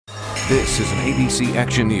This is an ABC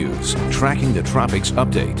Action News Tracking the Tropics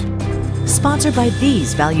update. Sponsored by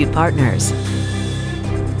these valued partners.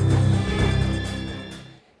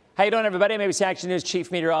 How you doing, everybody? I'm ABC Action News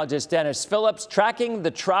Chief Meteorologist Dennis Phillips, tracking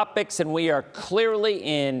the tropics, and we are clearly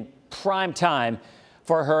in prime time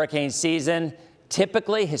for hurricane season.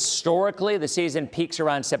 Typically, historically, the season peaks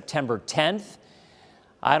around September 10th.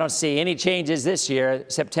 I don't see any changes this year.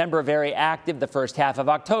 September, very active. The first half of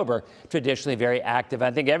October, traditionally very active.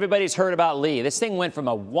 I think everybody's heard about Lee. This thing went from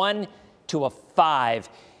a 1 to a 5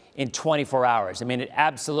 in 24 hours. I mean, it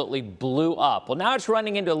absolutely blew up. Well, now it's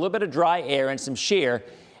running into a little bit of dry air and some shear,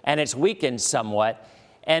 and it's weakened somewhat.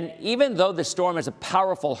 And even though the storm is a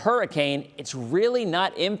powerful hurricane, it's really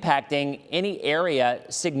not impacting any area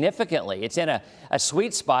significantly. It's in a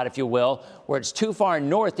sweet spot, if you will, where it's too far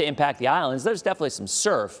north to impact the islands. There's definitely some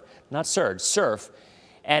surf, not surge, surf.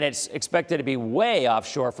 And it's expected to be way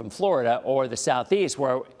offshore from Florida or the southeast,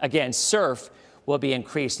 where, again, surf will be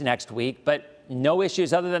increased next week. But no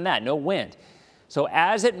issues other than that, no wind. So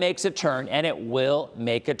as it makes a turn, and it will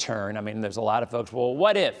make a turn, I mean, there's a lot of folks, well,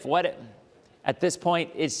 what if? At this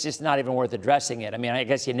point, it's just not even worth addressing it. I mean, I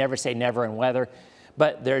guess you never say never in weather,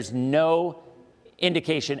 but there's no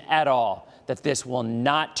indication at all that this will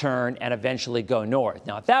not turn and eventually go north.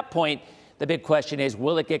 Now, at that point, the big question is,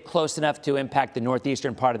 will it get close enough to impact the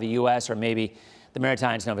northeastern part of the U.S. or maybe the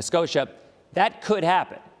Maritimes, Nova Scotia? That could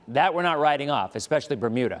happen. That we're not writing off, especially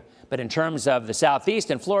Bermuda. But in terms of the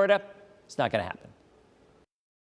southeast and Florida, it's not going to happen.